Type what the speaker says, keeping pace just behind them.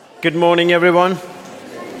Good morning, everyone.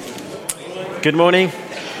 Good morning.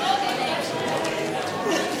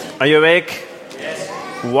 Are you awake?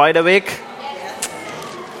 Yes. Wide awake?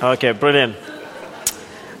 Yes. Okay, brilliant.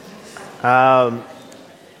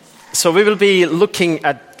 So we will be looking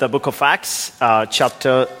at the book of Acts,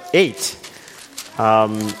 chapter 8.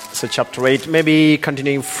 So chapter 8, maybe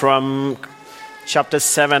continuing from chapter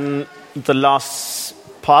 7, the last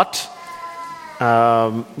part.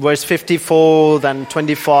 Verse 54, then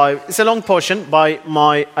 25. It's a long portion, but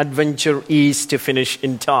my adventure is to finish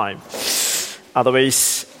in time.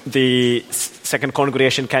 Otherwise, the second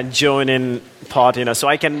congregation can join in part, So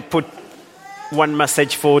I can put one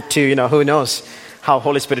message for two, who knows how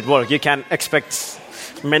Holy Spirit works. You can expect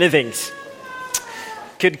many things.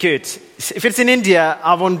 Good. If it's in India,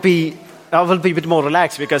 I will be a bit more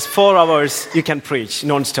relaxed because 4 hours you can preach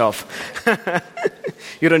non-stop.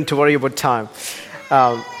 You don't have to worry about time.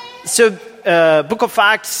 Book of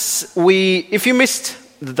Acts, if you missed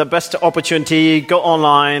the best opportunity, go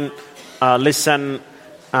online, listen.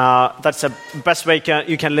 That's the best way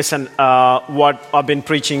you can listen what I've been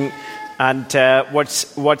preaching and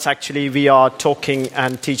what's actually we are talking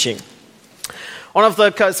and teaching. One of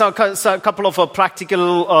the couple of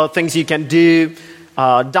practical things you can do.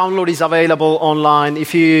 Download is available online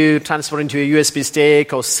if you transfer into a USB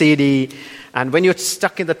stick or CD. And when you're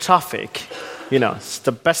stuck in the traffic, it's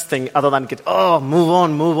the best thing other than move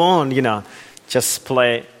on, just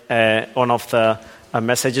play one of the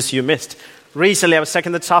messages you missed. Recently, I was stuck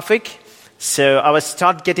in the traffic, so I was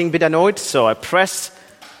start getting a bit annoyed, so I pressed.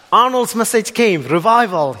 Arnold's message came,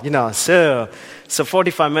 revival, So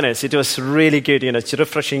 45 minutes, it was really good, it's a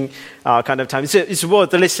refreshing kind of time. It's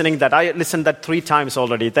worth listening that. I listened that 3 times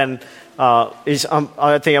already. Then I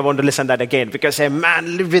think I want to listen that again because a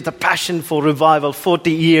man lived with a passion for revival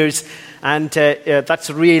 40 years. And that's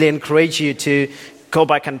really encourage you to go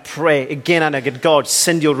back and pray again and again. God,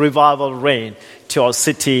 send your revival rain to our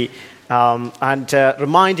city and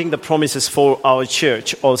reminding the promises for our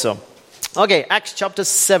church also. Okay, Acts chapter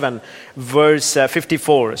 7, verse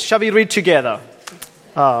 54. Shall we read together?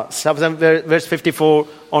 Verse 54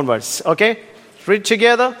 onwards. Okay, read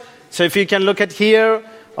together. So if you can look at here,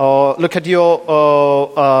 or look at your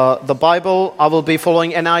the Bible. I will be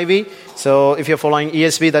following NIV. So if you're following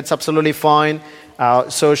ESV, that's absolutely fine.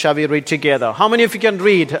 So shall we read together? How many of you can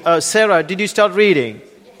read? Sarah, did you start reading?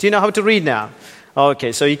 Do you know how to read now?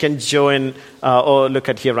 Okay, so you can join or look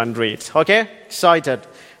at here and read. Okay, excited.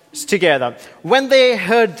 Together. When they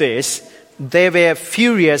heard this, they were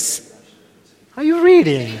furious. Are you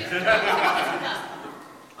reading?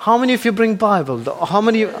 How many of you bring Bible? How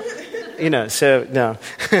many? So no.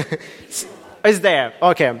 It's there.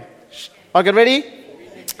 Okay, ready?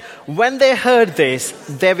 When they heard this,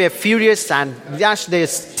 they were furious and gnashed their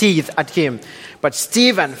teeth at him. But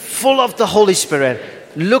Stephen, full of the Holy Spirit,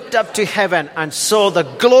 looked up to heaven and saw the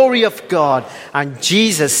glory of God and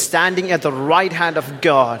Jesus standing at the right hand of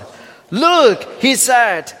God. Look, he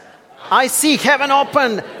said, I see heaven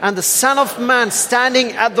open and the Son of Man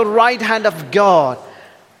standing at the right hand of God.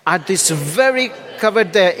 At this very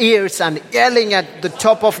covered their ears and yelling at the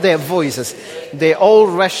top of their voices. They all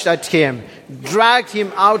rushed at him, dragged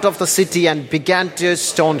him out of the city and began to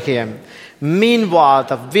stone him. Meanwhile,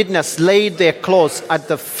 the witness laid their clothes at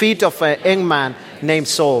the feet of a young man named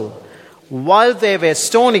Saul. While they were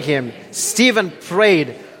stoning him, Stephen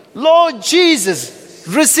prayed, Lord Jesus,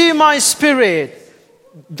 receive my spirit.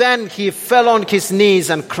 Then he fell on his knees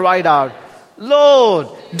and cried out, Lord,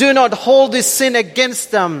 do not hold this sin against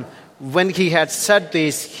them. When he had said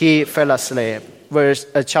this, he fell asleep.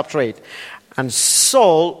 Chapter 8. And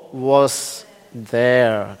Saul was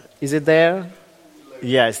there. Is it there?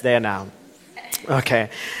 Yeah, it's there now. Okay.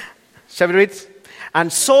 Shall we read?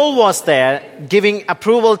 And Saul was there, giving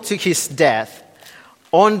approval to his death.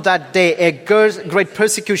 On that day, a great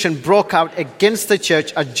persecution broke out against the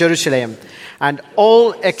church at Jerusalem. And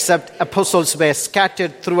all except apostles were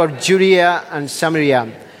scattered throughout Judea and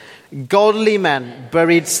Samaria. Godly men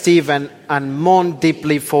buried Stephen and mourned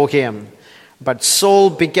deeply for him. But Saul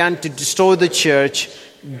began to destroy the church.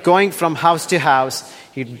 Going from house to house,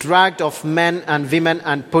 he dragged off men and women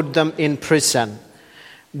and put them in prison.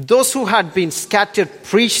 Those who had been scattered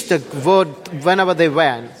preached the word whenever they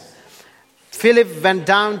went. Philip went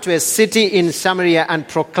down to a city in Samaria and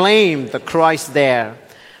proclaimed the Christ there.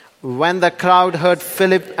 When the crowd heard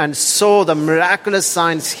Philip and saw the miraculous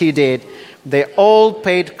signs he did, they all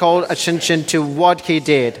paid close attention to what he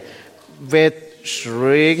did. With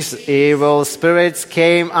shrieks, evil spirits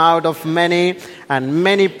came out of many, and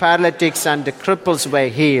many paralytics and cripples were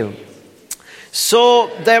healed.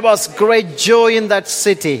 So there was great joy in that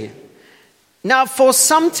city. Now for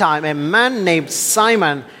some time a man named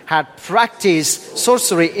Simon had practiced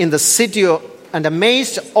sorcery in the city and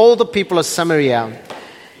amazed all the people of Samaria.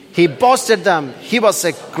 He boasted them. He was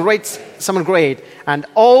someone great, and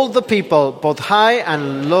all the people, both high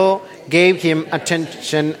and low, gave him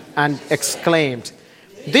attention and exclaimed,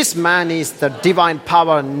 "This man is the divine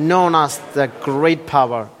power known as the great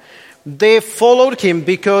power." They followed him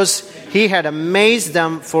because he had amazed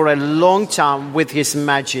them for a long time with his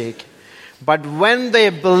magic. But when they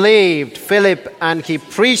believed Philip and he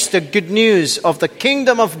preached the good news of the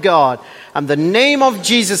kingdom of God and the name of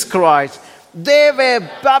Jesus Christ, they were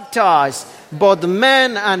baptized, both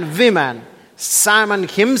men and women. Simon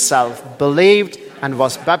himself believed and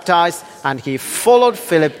was baptized, and he followed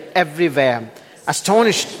Philip everywhere,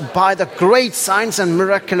 astonished by the great signs and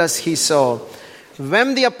miracles he saw.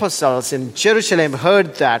 When the apostles in Jerusalem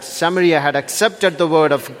heard that Samaria had accepted the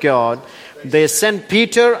word of God, they sent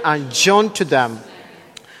Peter and John to them.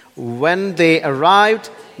 When they arrived,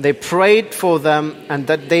 they prayed for them and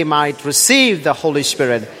that they might receive the Holy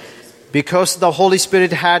Spirit, because the Holy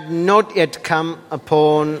Spirit had not yet come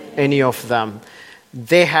upon any of them.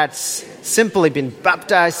 They had simply been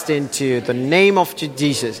baptized into the name of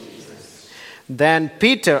Jesus. Then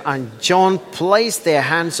Peter and John placed their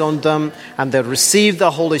hands on them and they received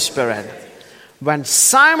the Holy Spirit. When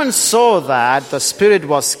Simon saw that the Spirit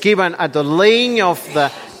was given at the laying of the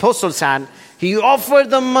apostles' hand, he offered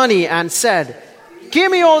them money and said, "Give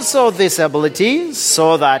me also this ability,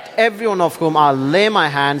 so that everyone of whom I lay my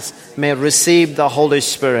hands may receive the Holy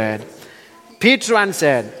Spirit." Peter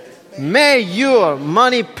answered, "May your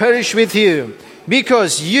money perish with you,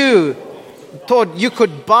 because you thought you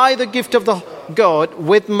could buy the gift of the God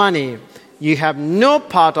with money. You have no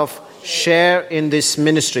part of share in this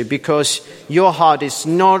ministry, because your heart is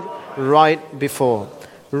not right before.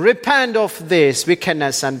 Repent of this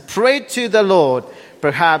wickedness and pray to the Lord.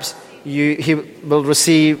 Perhaps he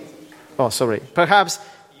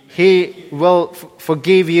will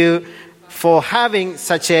forgive you for having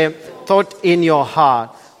such a thought in your heart.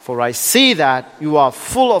 For I see that you are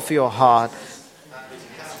full of your heart."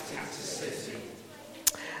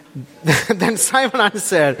 Then Simon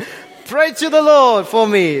answered, "Pray to the Lord for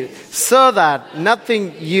me, so that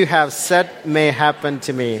nothing you have said may happen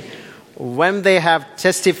to me." When they have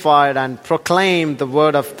testified and proclaimed the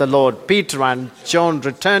word of the Lord, Peter and John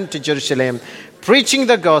returned to Jerusalem, preaching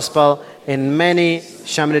the gospel in many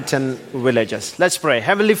Samaritan villages. Let's pray.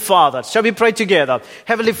 Heavenly Father, shall we pray together?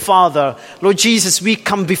 Heavenly Father, Lord Jesus, we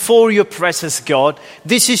come before your presence, God.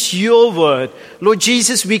 This is your word. Lord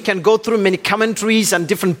Jesus, we can go through many commentaries and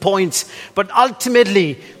different points, but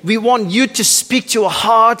ultimately, we want you to speak to our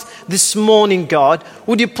heart this morning, God.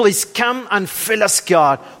 Would you please come and fill us,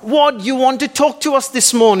 God? What you want to talk to us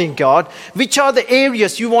this morning, God? Which are the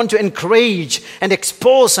areas you want to encourage and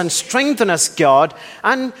expose and strengthen us, God?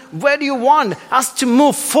 And where do you want us to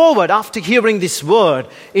move forward after hearing this word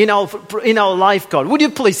in our life, God? Would you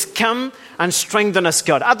please come and strengthen us,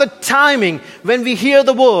 God? At the timing when we hear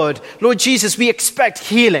the word, Lord Jesus, we expect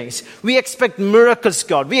healings. We expect miracles,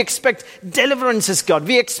 God. We expect deliverances, God.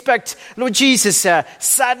 We expect, Lord Jesus,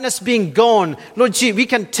 sadness being gone. Lord Jesus, we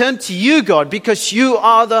can turn to you, God, because you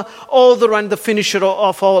are the author and the finisher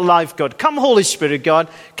of our life, God. Come, Holy Spirit, God.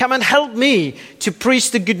 Come and help me to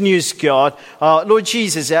preach the good news, God. Lord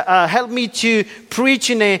Jesus, help me to preach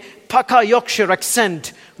in a Paka Yorkshire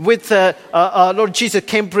accent with, Lord Jesus,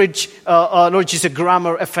 Cambridge, Lord Jesus,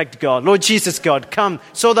 grammar effect, God. Lord Jesus, God, come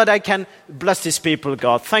so that I can bless these people,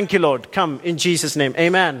 God. Thank you, Lord. Come in Jesus' name.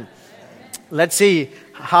 Amen. Let's see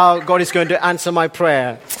how God is going to answer my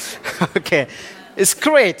prayer. Okay. It's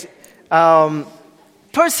great.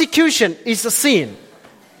 Persecution is a sin.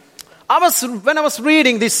 When I was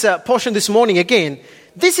reading this portion this morning again,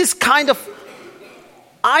 this is kind of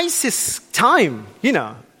ISIS time,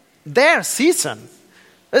 their season.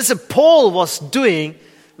 As Paul was doing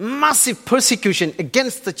massive persecution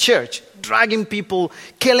against the church, dragging people,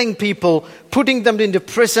 killing people, putting them into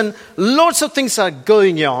prison. Lots of things are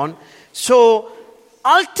going on. So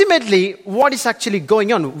ultimately, what is actually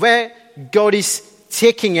going on? Where God is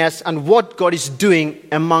taking us and what God is doing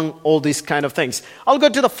among all these kind of things. I'll go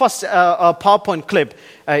to the first PowerPoint clip.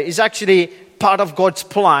 It's actually part of God's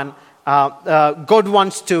plan. God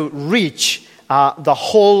wants to reach the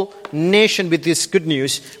whole nation with this good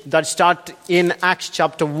news that starts in Acts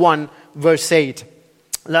chapter 1, verse 8.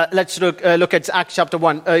 Let's look at Acts chapter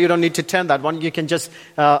 1. You don't need to turn that one. You can just,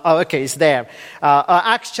 okay, it's there.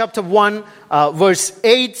 Acts chapter 1, verse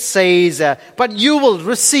 8 says, "But you will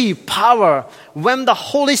receive power when the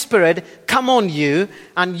Holy Spirit come on you,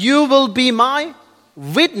 and you will be my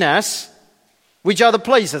witness." Which are the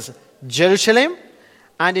places? Jerusalem,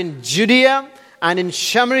 and in Judea, and in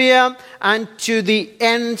Samaria, and to the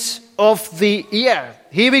ends of the earth.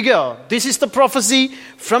 Here we go. This is the prophecy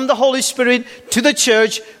from the Holy Spirit to the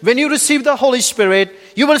church. When you receive the Holy Spirit,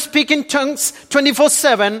 you will speak in tongues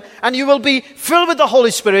 24/7, and you will be filled with the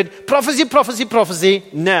Holy Spirit. Prophecy, prophecy, prophecy.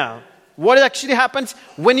 No. What actually happens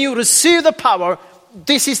when you receive the power?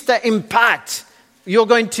 This is the impact. You're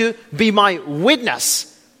going to be my witness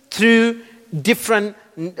through different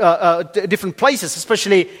places,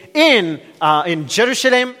 especially in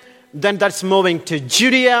Jerusalem. Then that's moving to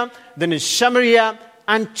Judea, then in Samaria,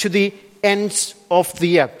 and to the ends of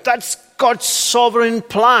the earth. That's God's sovereign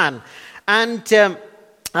plan. And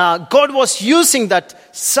God was using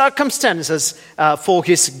that circumstances for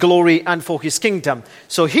His glory and for His kingdom.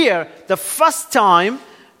 So here, the first time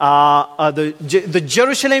the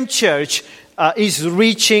Jerusalem church is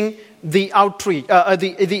reaching the outreach,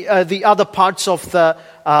 the other parts of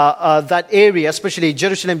that area, especially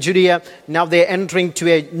Jerusalem, Judea. Now they're entering to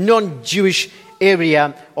a non-Jewish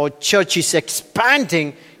area, or church is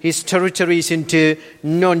expanding His territories into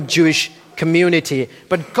non-Jewish community.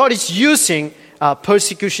 But God is using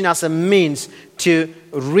persecution as a means to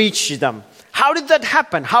reach them. How did that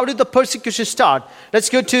happen? How did the persecution start? Let's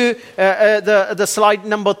go to the slide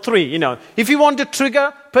number 3. If you want to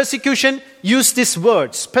trigger persecution, use this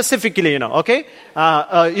word specifically. Okay.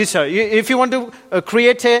 If you want to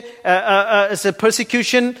create a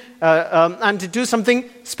persecution and to do something,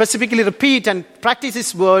 specifically repeat and practice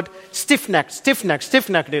this word: stiff-necked, stiff-necked,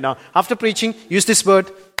 stiff-necked. After preaching, use this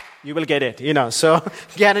word. You will get it. So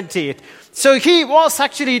guarantee it. So he was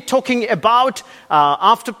actually talking about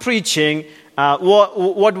after preaching.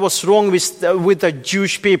 What was wrong with the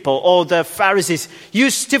Jewish people or the Pharisees?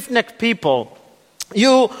 You stiff-necked people,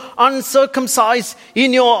 you uncircumcised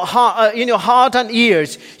in your heart and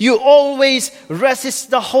ears. You always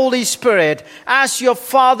resist the Holy Spirit as your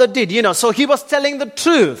father did. So he was telling the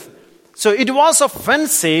truth. So it was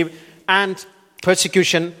offensive, and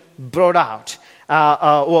persecution broke out.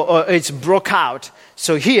 It's broke out.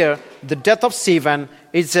 So here, the death of Stephen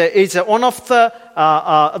is one of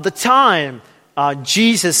the time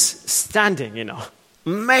Jesus standing.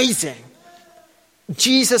 Amazing.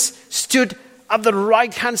 Jesus stood at the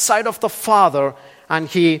right hand side of the Father, and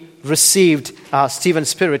he received Stephen's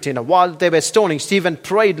spirit. While they were stoning, Stephen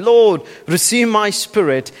prayed, "Lord, receive my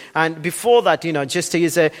spirit." And before that, he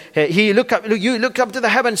looked up to the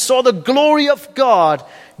heavens, saw the glory of God.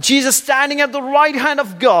 Jesus standing at the right hand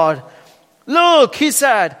of God. "Look," he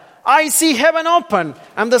said, "I see heaven open,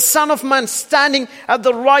 and the Son of Man standing at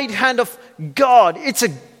the right hand of God." It's a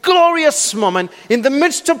glorious moment. In the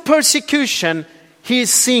midst of persecution, he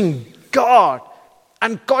is seeing God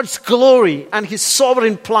and God's glory and His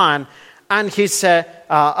sovereign plan and His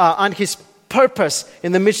purpose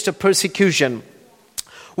in the midst of persecution.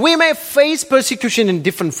 We may face persecution in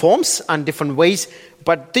different forms and different ways,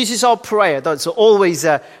 but this is our prayer. That's always,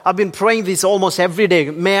 I've been praying this almost every day.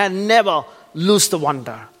 May I never lose the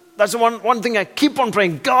wonder. That's one thing I keep on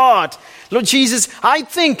praying. God, Lord Jesus, I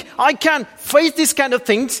think I can face these kind of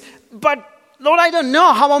things, but Lord, I don't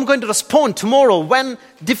know how I'm going to respond tomorrow when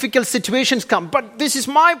difficult situations come. But this is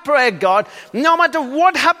my prayer, God. No matter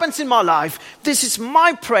what happens in my life, this is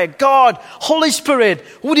my prayer. God, Holy Spirit,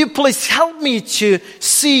 would you please help me to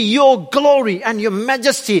see your glory and your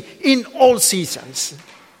majesty in all seasons.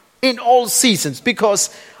 In all seasons.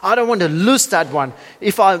 Because I don't want to lose that one.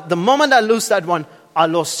 The moment I lose that one, I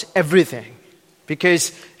lost everything.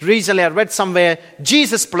 Because recently I read somewhere,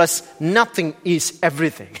 Jesus plus nothing is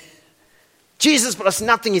everything. Jesus plus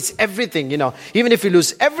nothing is everything, Even if you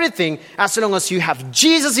lose everything, as long as you have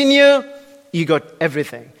Jesus in you, you got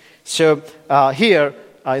everything. So here,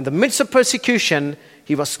 in the midst of persecution,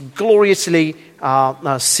 he was gloriously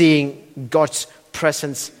seeing God's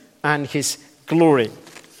presence and His glory.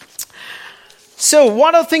 So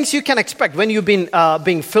one of the things you can expect when you've been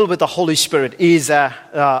being filled with the Holy Spirit is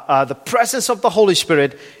the presence of the Holy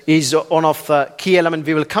Spirit is one of the key elements.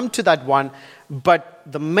 We will come to that one. But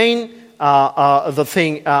the main the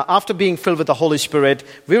thing, after being filled with the Holy Spirit,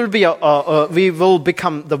 we will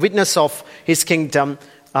become the witness of His kingdom,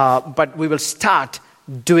 but we will start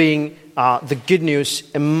doing the good news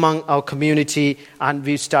among our community, and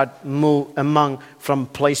we start move among from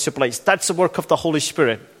place to place. That's the work of the Holy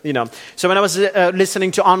Spirit, So when I was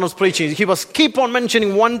listening to Arnold's preaching, he was keep on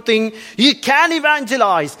mentioning one thing: you can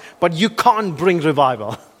evangelize, but you can't bring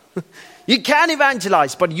revival. You can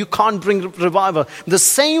evangelize, but you can't bring revival. The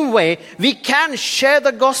same way, we can share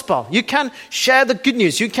the gospel. You can share the good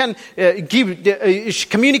news. You can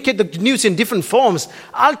communicate the good news in different forms.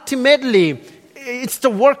 Ultimately, it's the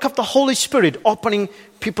work of the Holy Spirit opening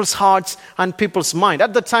people's hearts and people's mind.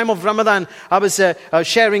 At the time of Ramadan, I was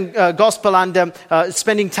sharing gospel and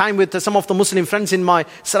spending time with some of the Muslim friends in my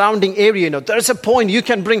surrounding area. There's a point you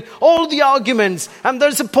can bring all the arguments, and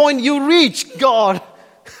there's a point you reach, God,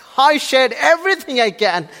 I shared everything I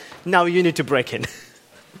can. Now you need to break in.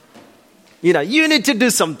 You need to do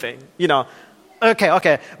something.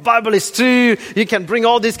 Okay, Bible is true. You can bring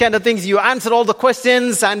all these kind of things. You answer all the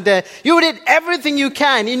questions, and you did everything you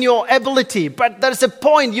can in your ability. But there's a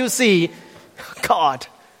point you see, God,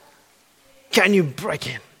 can you break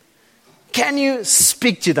in? Can you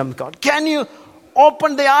speak to them, God? Can you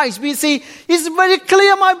open their eyes? We see, it's very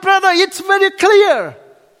clear, my brother. It's very clear.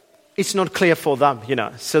 It's not clear for them,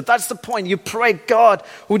 So that's the point. You pray, God,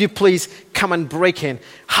 would you please come and break in?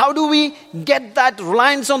 How do we get that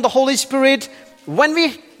reliance on the Holy Spirit? When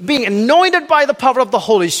we being anointed by the power of the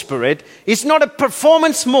Holy Spirit, it's not a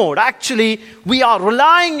performance mode. Actually, we are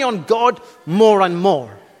relying on God more and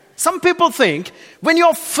more. Some people think when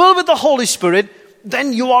you're filled with the Holy Spirit,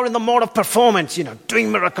 then you are in the mode of performance,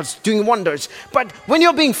 doing miracles, doing wonders. But when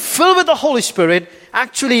you're being filled with the Holy Spirit,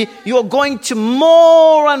 actually, you're going to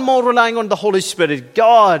more and more relying on the Holy Spirit.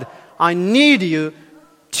 God, I need you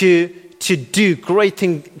to do great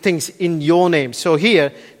things in your name. So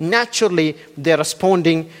here, naturally, they're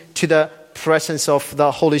responding to the presence of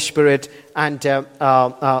the Holy Spirit and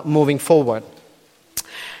moving forward.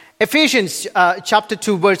 Ephesians chapter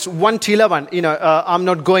 2, verse 1 to 11. I'm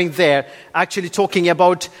not going there. Actually talking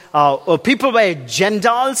about people were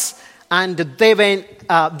Gentiles, and they were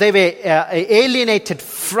alienated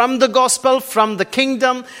from the gospel, from the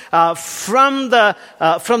kingdom, from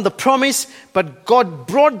the promise. But God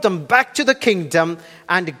brought them back to the kingdom,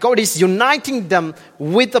 and God is uniting them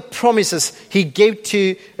with the promises He gave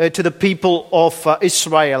to the people of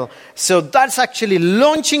Israel. So that's actually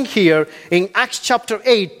launching here in Acts chapter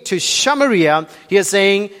 8 to Samaria. He is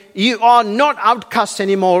saying, you are not outcast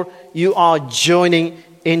anymore. You are joining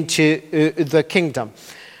into the kingdom.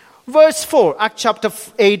 Verse 4, Acts chapter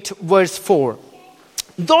 8, verse 4.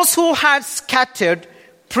 Those who had scattered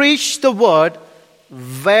preached the word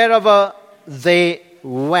wherever they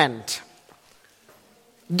went.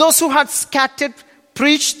 Those who had scattered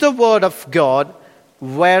preached the word of God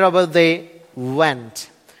wherever they went.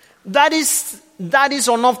 That is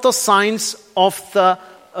one of the signs of the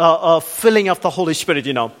filling of the Holy Spirit,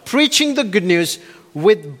 preaching the good news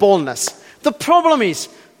with boldness. The problem is,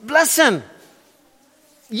 listen,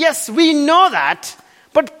 yes, we know that,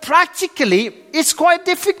 but practically it's quite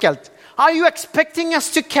difficult. Are you expecting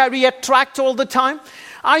us to carry a tract all the time?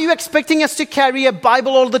 Are you expecting us to carry a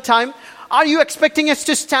Bible all the time? Are you expecting us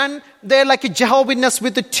to stand there like a Jehovah's Witness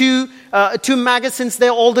with the two magazines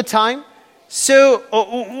there all the time? So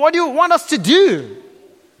what do you want us to do?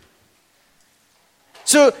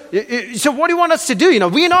 So what do you want us to do?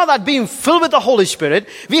 We know that being filled with the Holy Spirit,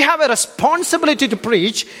 we have a responsibility to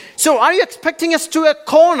preach. So are you expecting us to a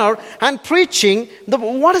corner and preaching?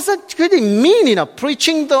 What does that really mean?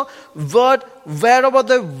 Preaching the word wherever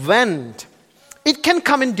they went. It can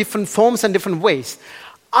come in different forms and different ways.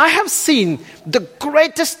 I have seen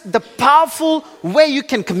the powerful way you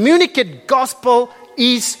can communicate gospel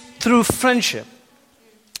is through friendship.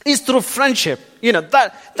 Is through friendship.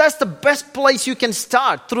 That's the best place you can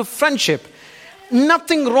start, through friendship.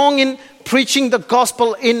 Nothing wrong in preaching the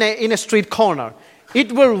gospel in a street corner.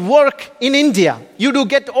 It will work in India. You do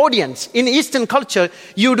get audience. In Eastern culture,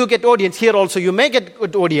 you do get audience. Here also, you may get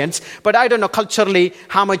good audience. But I don't know culturally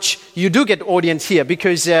how much you do get audience here,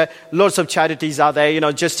 because lots of charities are there.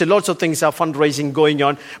 Just lots of things are fundraising going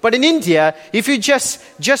on. But in India, if you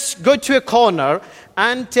just go to a corner,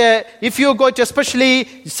 and if you go to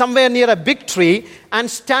especially somewhere near a big tree and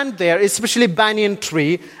stand there, especially banyan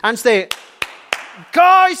tree, and say,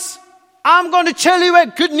 guys, I'm going to tell you a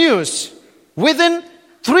good news. Within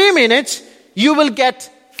 3 minutes, you will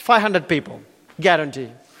get 500 people. Guarantee.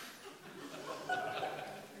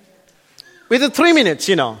 Within 3 minutes,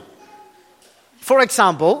 For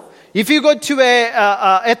example, if you go to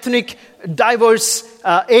a ethnic diverse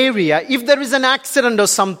area, if there is an accident or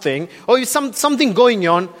something, or if something going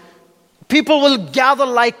on, people will gather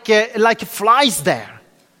like flies there.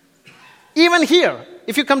 Even here,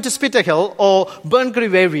 if you come to Spitter Hill or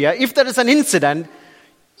Burngreave area, if there is an incident,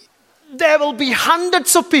 there will be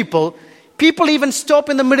hundreds of people. People even stop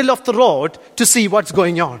in the middle of the road to see what's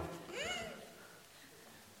going on.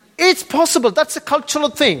 It's possible. That's a cultural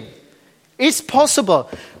thing. It's possible.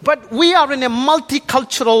 But we are in a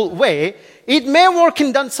multicultural way. It may work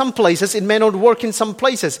in some places. It may not work in some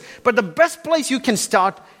places. But the best place you can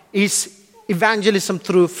start is evangelism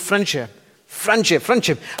through friendship.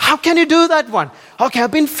 Friendship. How can you do that one? Okay,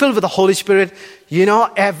 I've been filled with the Holy Spirit.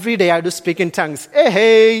 Every day I do speak in tongues.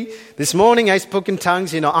 Hey, this morning I spoke in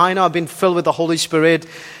tongues. I know I've been filled with the Holy Spirit.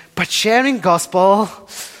 But sharing gospel,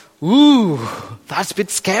 that's a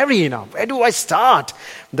bit scary, Where do I start?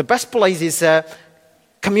 The best place is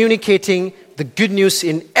communicating the good news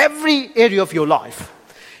in every area of your life.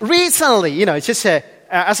 Recently, just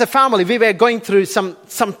as a family, we were going through some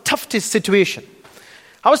tough situation.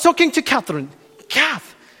 I was talking to Catherine.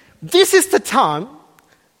 Kath, this is the time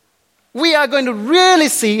we are going to really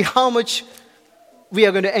see how much we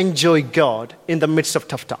are going to enjoy God in the midst of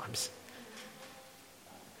tough times.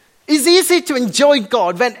 It's easy to enjoy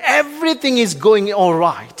God when everything is going all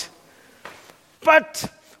right. But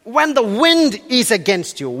when the wind is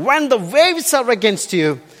against you, when the waves are against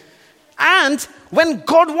you, and when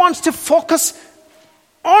God wants to focus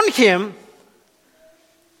on Him,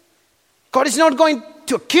 God is not going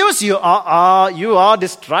to accuse you. You are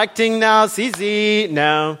distracting now, Sisi.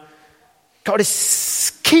 No. God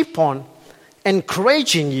is keep on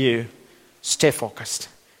encouraging you. Stay focused.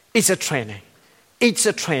 It's a training.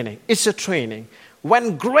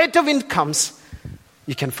 When greater wind comes,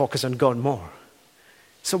 you can focus on God more.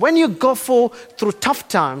 So when you go through tough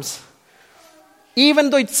times, even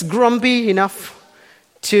though it's grumpy enough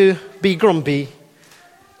to be grumpy,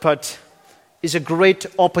 but it's a great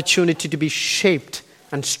opportunity to be shaped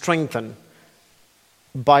and strengthened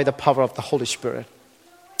by the power of the Holy Spirit.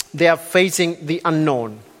 They are facing the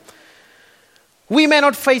unknown. We may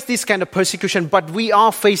not face this kind of persecution, but we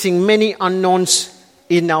are facing many unknowns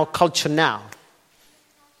in our culture now.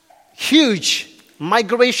 Huge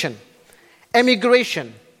migration,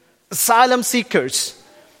 emigration, asylum seekers,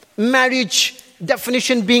 marriage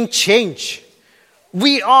definition being changed.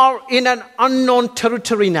 We are in an unknown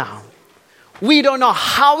territory now. We don't know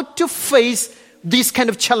how to face these kind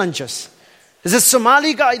of challenges. There's a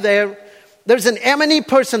Somali guy there. There's an Yemeni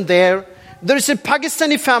person there. There's a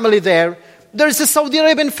Pakistani family there. There's a Saudi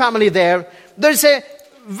Arabian family there. There's a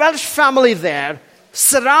Welsh family there.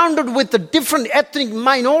 Surrounded with the different ethnic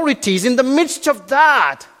minorities. In the midst of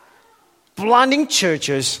that, planting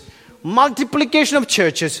churches, multiplication of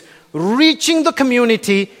churches, reaching the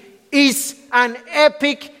community is an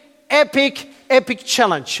epic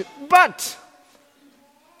challenge. But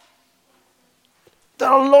there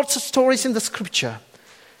are lots of stories in the scripture.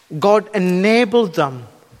 God enabled them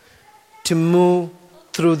to move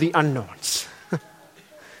through the unknowns.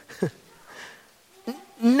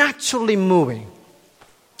 Naturally moving.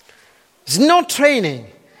 There's no training,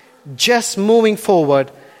 just moving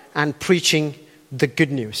forward and preaching the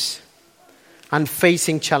good news and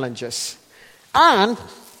facing challenges. And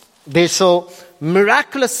they saw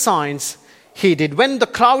miraculous signs he did. When the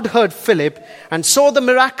crowd heard Philip and saw the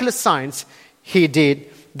miraculous signs he did,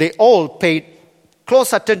 they all paid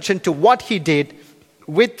close attention to what he did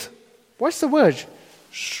with, what's the word?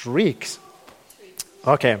 Shrieks.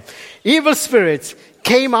 Okay. Evil spirits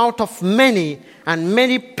came out of many, and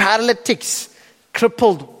many paralytics,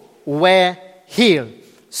 crippled, were healed.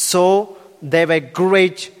 So there were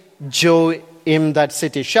great joy in that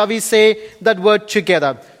city. Shall we say that word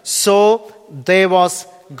together? So there was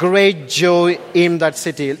great joy in that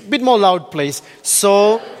city. A bit more loud, please.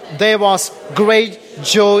 So there was great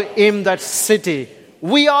joy in that city.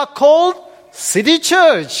 We are called City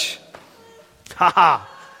Church.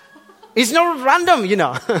 It's not random,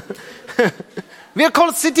 We are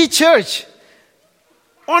called City Church.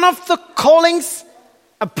 One of the callings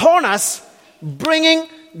upon us, bringing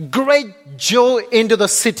great joy into the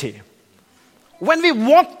city. When we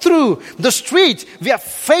walk through the street, we are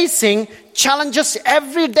facing challenges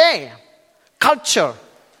every day. Culture,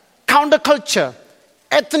 counterculture,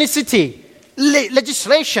 ethnicity,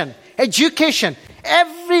 legislation, education.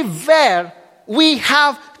 Everywhere we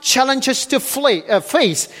have challenges to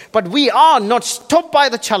face, but we are not stopped by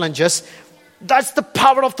the challenges. That's the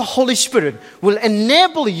power of the Holy Spirit. Will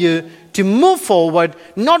enable you to move forward,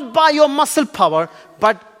 not by your muscle power,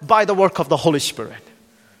 but by the work of the Holy Spirit.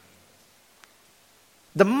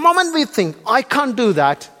 The moment we think, I can't do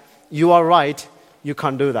that, you are right, you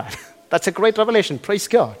can't do that. That's a great revelation, praise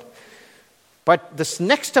God. But this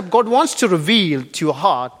next step God wants to reveal to your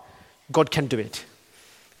heart, God can do it.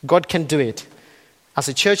 God can do it. As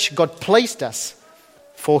a church, God placed us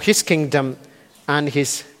for His kingdom and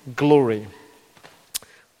His glory.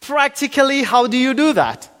 Practically, how do you do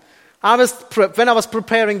that? When I was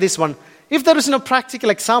preparing this one, if there is no practical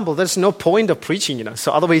example, there's no point of preaching,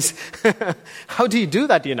 So otherwise, how do you do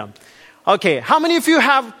that, Okay, how many of you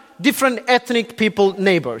have different ethnic people,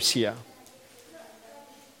 neighbors here?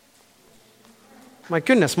 My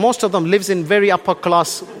goodness, most of them lives in very upper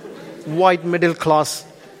class white middle class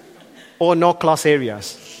or no class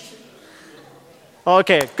areas.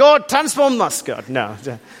 Okay, God transform us, God. No.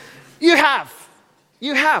 You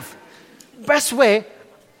have. Best way,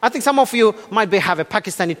 I think some of you might have a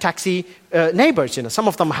Pakistani taxi neighbors, Some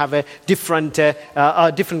of them have a different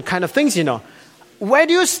kind of things, Where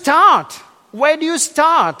do you start?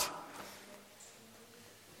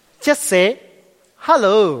 Just say,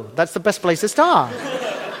 hello. That's the best place to start.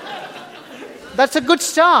 That's a good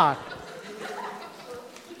start.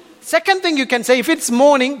 Second thing you can say, if it's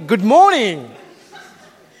morning, good morning.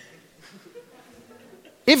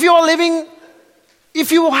 If you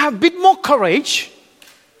have a bit more courage,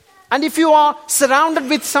 and if you are surrounded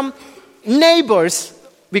with some neighbors,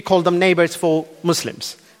 we call them neighbors for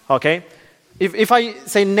Muslims, okay? If I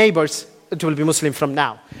say neighbors, it will be Muslim from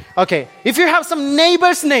now. Okay, if you have some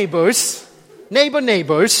neighbors, you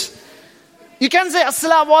can say,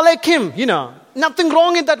 Assalamu alaikum, Nothing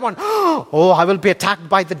wrong in that one. Oh, I will be attacked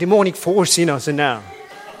by the demonic force, so no.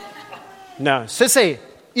 No, so say,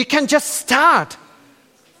 you can just start.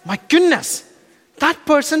 My goodness, that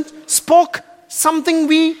person spoke something,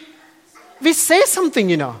 we say something,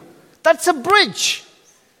 That's a bridge.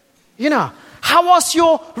 How was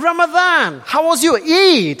your Ramadan? How was your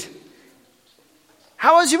Eid?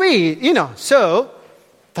 So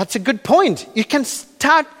that's a good point. You can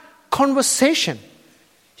start conversation.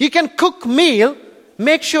 You can cook meal,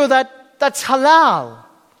 make sure that that's halal.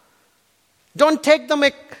 Don't take them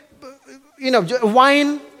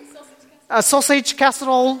wine, a sausage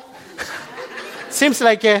casserole. Seems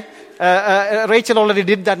like Rachel already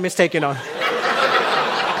did that mistake,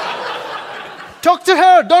 Talk to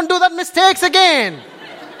her. Don't do that mistakes again.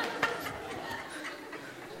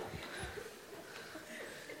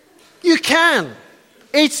 You can.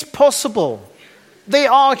 It's possible. They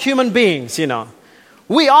are human beings,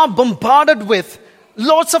 We are bombarded with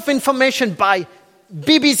lots of information by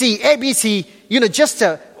BBC, ABC, just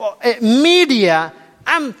media.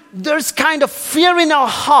 And there's kind of fear in our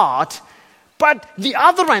heart. But the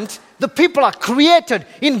other end, the people are created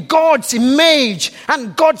in God's image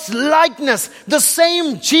and God's likeness. The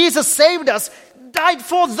same Jesus saved us, died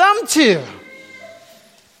for them too.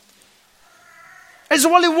 There's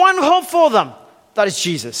only one hope for them. That is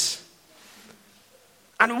Jesus.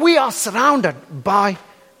 And we are surrounded by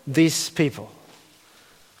these people.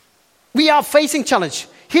 We are facing challenge.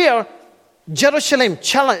 Here, Jerusalem,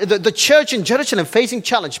 the church in Jerusalem facing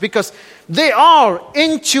challenge because they are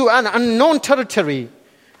into an unknown territory.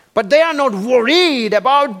 But they are not worried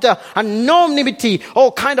about the anonymity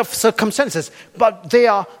or kind of circumstances. But they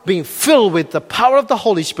are being filled with the power of the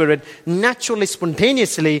Holy Spirit, naturally,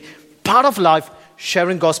 spontaneously, part of life,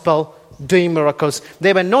 sharing gospel, doing miracles.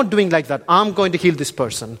 They were not doing like that. I'm going to heal this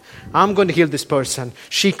person. I'm going to heal this person.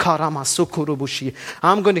 Shikarama sukurubushi.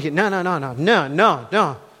 I'm going to heal.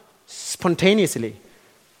 No. Spontaneously.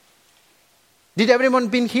 Did everyone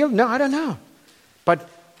been healed? No, I don't know. But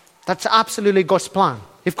that's absolutely God's plan.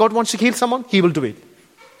 If God wants to heal someone, He will do it.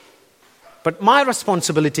 But my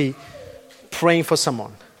responsibility, praying for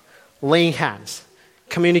someone, laying hands,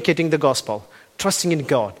 communicating the gospel, trusting in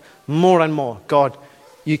God, more and more. God,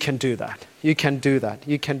 you can do that. You can do that.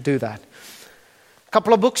 You can do that. A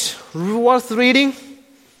couple of books worth reading.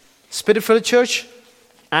 Spirit-filled Church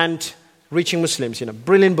and Reaching Muslims.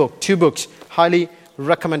 Brilliant book. 2 books. Highly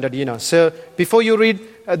recommended. So before you read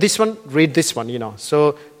this one, read this one.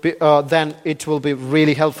 So then it will be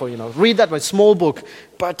really helpful. Read that one. Small book,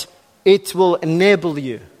 but it will enable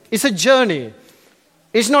you. It's a journey.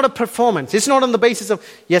 It's not a performance. It's not on the basis of,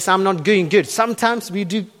 yes, I'm not doing good. Sometimes we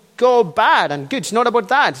do go bad and good. It's not about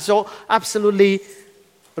that. So absolutely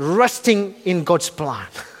resting in God's plan.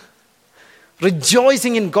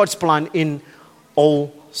 Rejoicing in God's plan in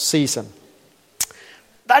all season.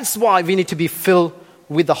 That's why we need to be filled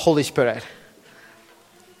with the Holy Spirit.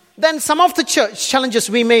 Then some of the church challenges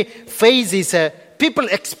we may face is people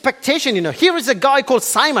expectation. Here is a guy called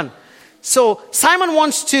Simon. So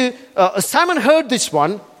Simon Simon heard this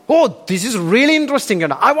one. Oh, this is really interesting.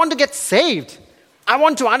 I want to get saved. I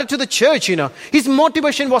want to add it to the church. His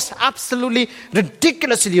motivation was absolutely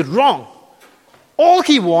ridiculously wrong. All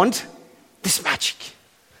he wants is magic.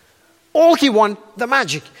 All he wants, the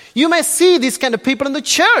magic. You may see these kind of people in the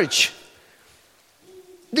church.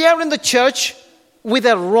 They are in the church with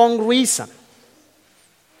a wrong reason.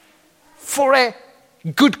 For a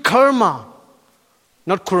good karma.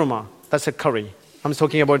 Not kurma. That's a curry. I'm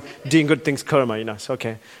talking about doing good things, karma, It's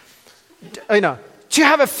okay. To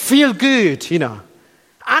have a feel good,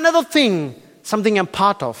 Another thing, something I'm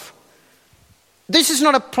part of. This is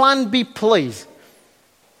not a plan B place.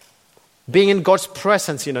 Being in God's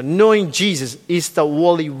presence, knowing Jesus is the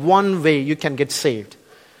only one way you can get saved.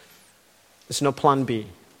 There's no plan B.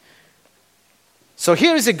 So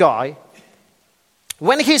here is a guy,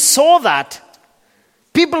 when he saw that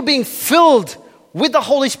people being filled with the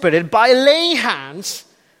Holy Spirit by laying hands,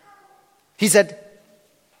 he said,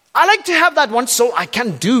 I like to have that one so I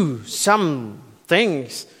can do some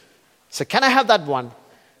things. So can I have that one?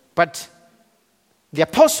 But the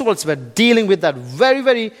apostles were dealing with that very,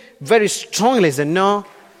 very, very strongly. They said, no,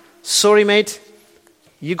 sorry mate,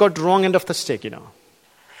 you got the wrong end of the stick,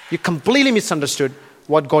 You completely misunderstood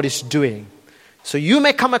what God is doing. So you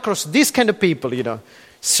may come across these kind of people,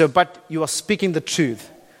 but you are speaking the truth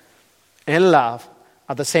in love.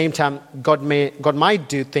 At the same time, God might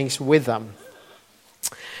do things with them.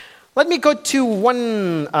 Let me go to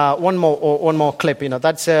one more clip.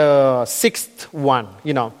 That's a sixth one.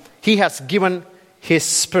 He has given His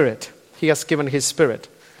Spirit. He has given His Spirit.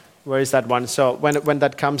 Where is that one? So when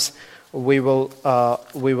that comes, I will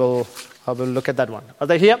look at that one. Are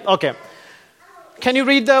they here? Okay. Can you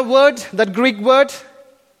read the word, that Greek word?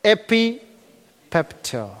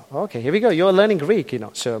 Epipepto. Okay, here we go. You're learning Greek,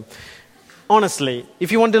 So, honestly,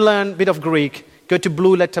 if you want to learn a bit of Greek, go to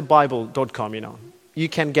blueletterbible.com, You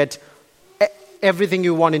can get everything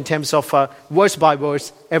you want in terms of verse by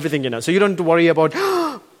verse, everything, So you don't have to worry about,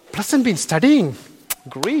 Pleasant been studying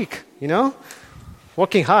Greek,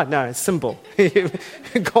 Working hard. No, it's simple.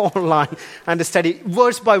 Go online and study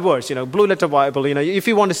verse by verse, Blue Letter Bible, If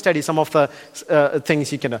you want to study some of the things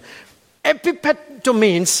you can. Epipepto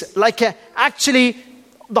means actually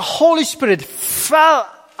the Holy Spirit fell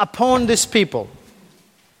upon these people.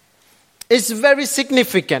 It's very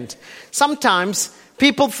significant. Sometimes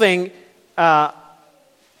people think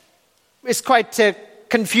it's quite a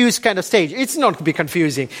confused kind of stage. It's not to be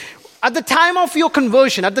confusing. At the time of your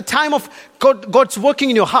conversion, at the time of God's working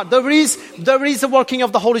in your heart, there is a working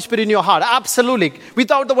of the Holy Spirit in your heart. Absolutely.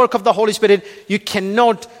 Without the work of the Holy Spirit, you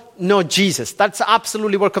cannot know Jesus. That's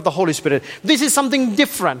absolutely work of the Holy Spirit. This is something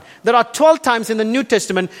different. There are 12 times in the New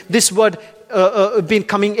Testament this word been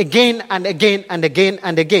coming again and again and again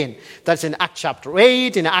and again. That's in Acts chapter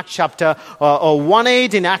 8, in Acts chapter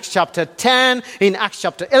 1:8, in Acts chapter 10, in Acts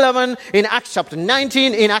chapter 11, in Acts chapter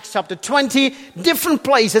 19, in Acts chapter 20, different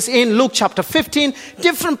places in Luke chapter 15,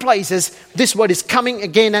 different places this word is coming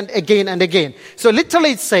again and again and again. So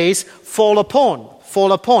literally it says fall upon,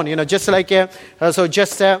 just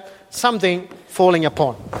like something falling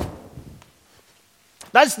upon.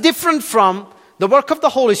 That's different from the work of the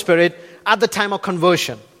Holy Spirit at the time of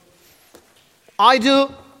conversion. I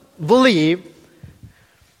do believe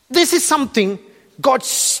this is something God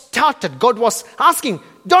started. God was asking,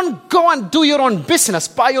 don't go and do your own business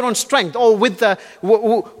by your own strength or with the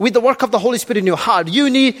work of the Holy Spirit in your heart. You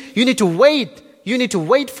need to wait. You need to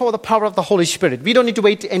wait for the power of the Holy Spirit. We don't need to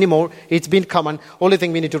wait anymore. It's been common. Only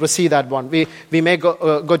thing we need to receive that one. We may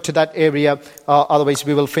go to that area. Otherwise,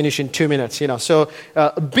 we will finish in 2 minutes. So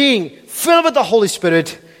being filled with the Holy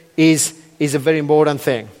Spirit is a very important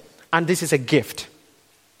thing, and this is a gift.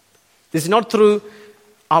 This is not through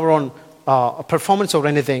our own performance or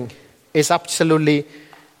anything. It's absolutely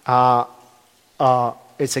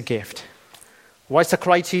it's a gift. What's the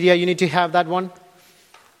criteria? You need to have that one.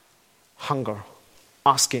 Hunger.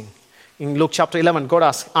 Asking. In Luke chapter 11, God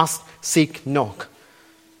asks, ask, seek, knock.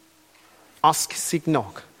 Ask, seek,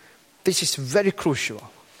 knock. This is very crucial.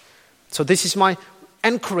 So this is my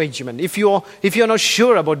encouragement. If you're not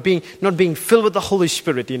sure about not being filled with the Holy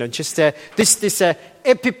Spirit, just this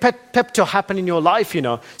epipepto happen in your life,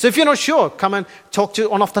 So if you're not sure, come and talk to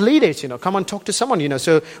one of the leaders, Come and talk to someone,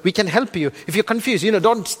 so we can help you. If you're confused,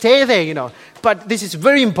 don't stay there, But this is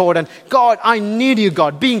very important. God, I need you,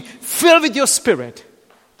 God. Being filled with your Spirit.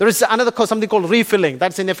 There is another course, something called refilling.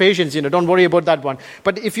 That's in Ephesians, Don't worry about that one.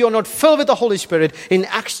 But if you're not filled with the Holy Spirit, in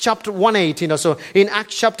Acts chapter 1:8, So in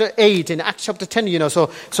Acts chapter 8, in Acts chapter 10, So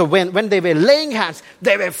when they were laying hands,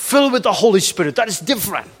 they were filled with the Holy Spirit. That is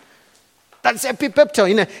different. That's epipepto.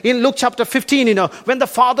 In Luke chapter 15, when the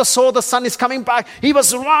Father saw the Son is coming back, he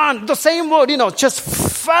was run. The same word, just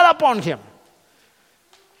fell upon him.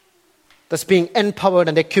 That's being empowered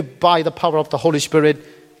and equipped by the power of the Holy Spirit.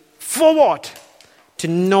 For what? To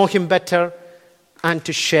know Him better and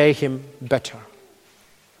to share Him better.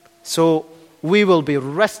 So we will be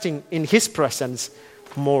resting in His presence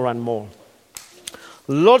more and more.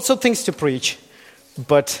 Lots of things to preach,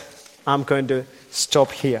 but I'm going to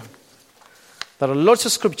stop here. There are lots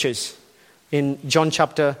of scriptures in John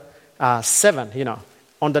chapter 7,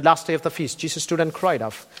 on the last day of the feast, Jesus stood and cried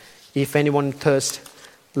out, if anyone thirst,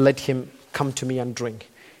 let him come to me and drink.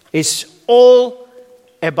 It's all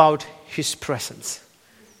about His presence.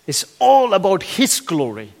 It's all about His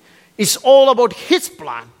glory. It's all about His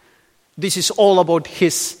plan. This is all about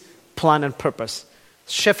His plan and purpose.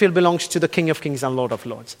 Sheffield belongs to the King of Kings and Lord of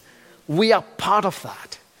Lords. We are part of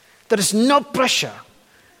that. There is no pressure.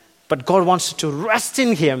 But God wants to rest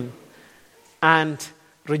in Him and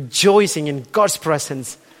rejoicing in God's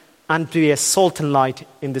presence and be a salt and light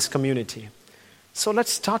in this community. So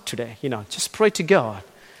let's start today. Just pray to God.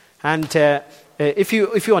 And if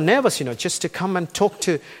you are nervous, just to come and talk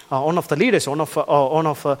to one of the leaders, one of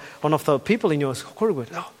the people in your corridor.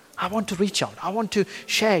 Oh, I want to reach out. I want to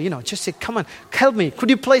share. Just say, come and help me. Could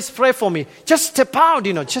you please pray for me? Just step out.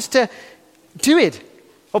 Just do it.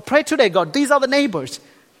 Or pray today, God. These are the neighbors.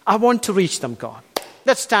 I want to reach them, God.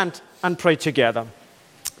 Let's stand and pray together.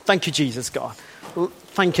 Thank you, Jesus, God.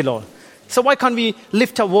 Thank you, Lord. So why can't we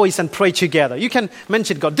lift our voice and pray together? You can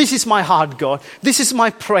mention, God, this is my heart, God. This is my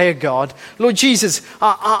prayer, God. Lord Jesus,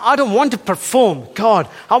 I don't want to perform, God.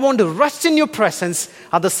 I want to rest in your presence.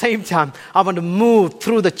 At the same time, I want to move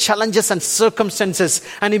through the challenges and circumstances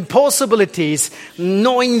and impossibilities,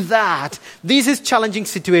 knowing that this is a challenging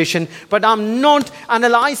situation, but I'm not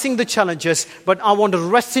analyzing the challenges, but I want to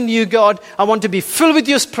rest in you, God. I want to be filled with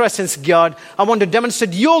your presence, God. I want to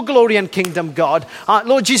demonstrate your glory and kingdom, God.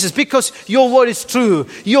 Lord Jesus, because your word is true.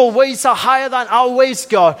 Your ways are higher than our ways,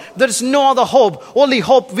 God. There is no other hope. Only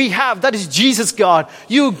hope we have. That is Jesus, God.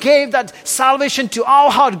 You gave that salvation to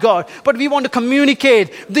our heart, God. But we want to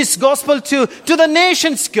communicate this gospel to the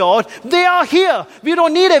nations, God. They are here. We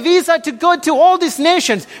don't need a visa to go to all these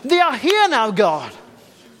nations. They are here now, God.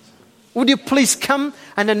 Would you please come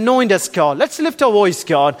and anoint us, God? Let's lift our voice,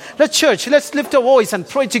 God. Let's lift our voice and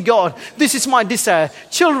pray to God. This is my desire.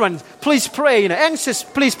 Children, please pray. Anxious,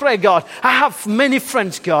 please pray, God. I have many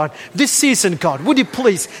friends, God. This season, God, would you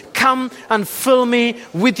please come and fill me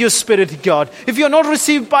with your Spirit, God. If you're not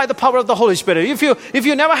received by the power of the Holy Spirit, if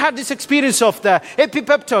you never had this experience of the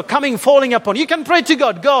epipepto falling upon, you can pray to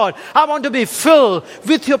God. God, I want to be filled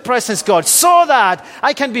with your presence, God, so that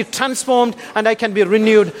I can be transformed and I can be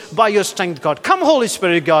renewed by your strength, God. Come, Holy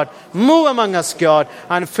Spirit, God. Move among us, God,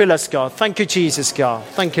 and fill us, God. Thank you, Jesus, God.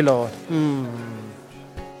 Thank you, Lord.